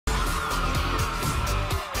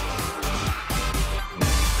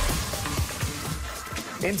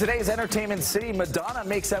In today's Entertainment City, Madonna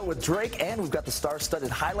makes out with Drake, and we've got the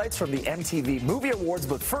star-studded highlights from the MTV Movie Awards.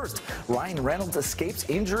 But first, Reynolds escapes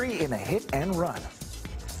injury in a hit-and-run.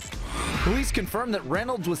 Police confirmed that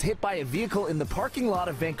Reynolds was hit by a vehicle in the parking lot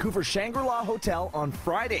of Vancouver Shangri-La Hotel on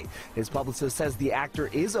Friday. His publicist says the actor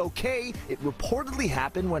is okay. It reportedly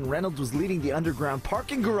happened when Reynolds was leaving the underground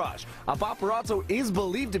parking garage. A paparazzo is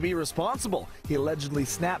believed to be responsible. He allegedly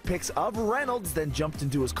snapped pics of Reynolds, then jumped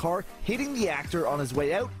into his car, hitting the actor on his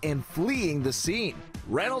way out and fleeing the scene.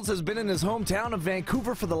 Reynolds has been in his hometown of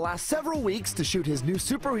Vancouver for the last several weeks to shoot his new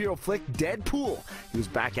superhero flick, Deadpool. He was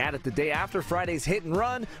back at it the day after Friday's hit and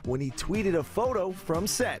run when he tweeted a photo from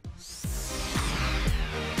set.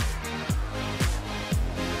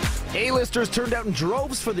 A-listers turned out in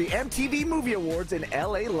droves for the MTV Movie Awards in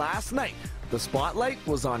LA last night. The spotlight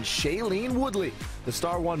was on Shailene Woodley. The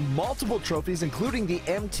star won multiple trophies, including the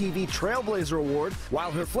MTV Trailblazer Award,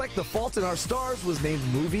 while her flick The Fault in Our Stars was named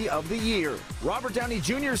Movie of the Year. Robert Downey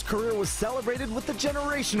Jr.'s career was celebrated with the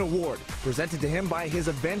Generation Award, presented to him by his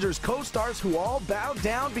Avengers co-stars, who all bowed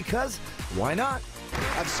down because why not?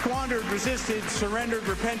 I've squandered, resisted, surrendered,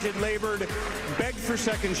 repented, labored, begged for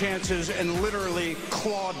second chances, and literally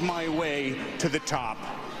clawed my way to the top.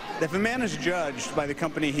 If a man is judged by the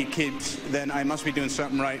company he keeps, then I must be doing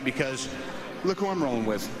something right, because look who I'm rolling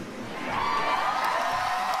with.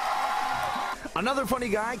 Another funny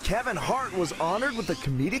guy, Kevin Hart, was honored with the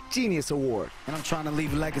Comedic Genius Award. And I'm trying to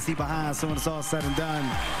leave a legacy behind, so when it's all said and done,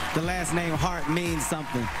 the last name Hart means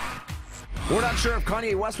something. We're not sure if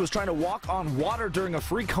Kanye West was trying to walk on water during a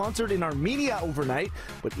free concert in Armenia overnight,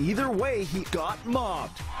 but either way, he got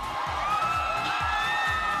mobbed.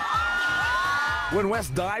 When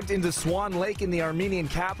West dived into Swan Lake in the Armenian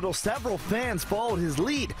capital, several fans followed his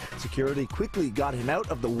lead. Security quickly got him out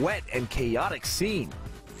of the wet and chaotic scene.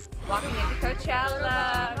 Walking into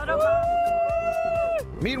Coachella.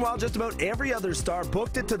 Meanwhile, just about every other star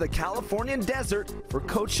booked it to the Californian desert for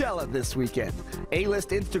Coachella this weekend. A-list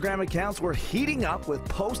Instagram accounts were heating up with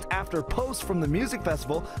post after post from the music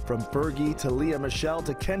festival, from Fergie to Lea Michele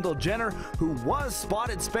to Kendall Jenner, who was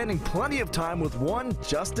spotted spending plenty of time with one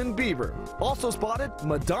Justin Bieber. Also spotted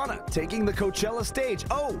Madonna taking the Coachella stage.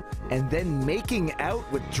 Oh, and then making out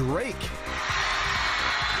with Drake.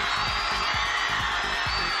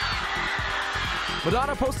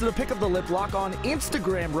 Madonna posted a pic of the lip lock on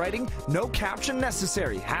Instagram, writing, "No caption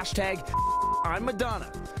necessary, hashtag I'm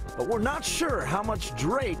Madonna." But we're not sure how much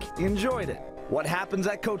Drake enjoyed it. What happens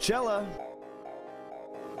at Coachella?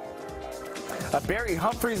 Barry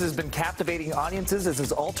Humphries has been captivating audiences as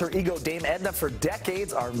his alter ego Dame Edna for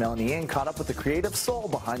decades. Our Melanie Ng caught up with the creative soul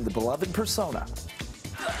behind the beloved persona.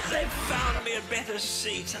 They've found me a better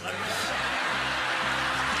seat.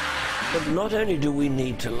 But not only do we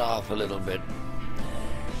need to laugh a little bit,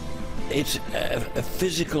 it's a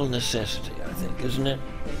physical necessity, I think, isn't it?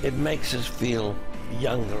 It makes us feel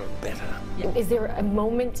younger and better. Is there a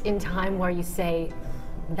moment in time where you say,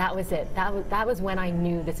 that was it, that was when I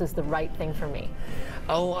knew this was the right thing for me?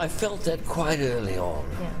 Oh, I felt that quite early on.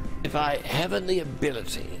 Yeah. If I have the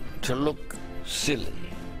ability to look silly,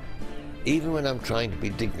 even when I'm trying to be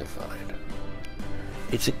dignified,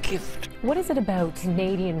 it's a gift. What is it about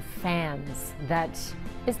Canadian fans that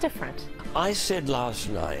is different? I said last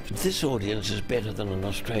night, this audience is better than an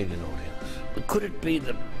Australian audience. Could it be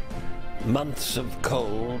the months of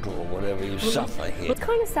cold or whatever you suffer here? It's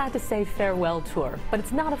kind of sad to say farewell tour, but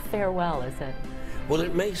it's not a farewell, is it? Well,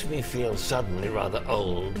 it makes me feel suddenly rather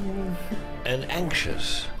old and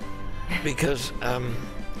anxious, because I'm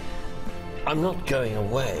not going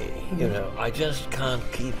away, you know. I just can't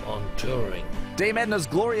keep on touring. Dame Edna's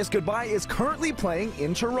Glorious Goodbye is currently playing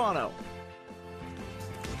in Toronto.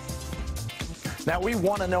 Now, we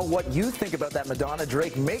want to know what you think about that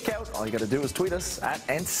Madonna-Drake makeout. All you got to do is tweet us at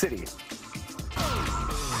NCity.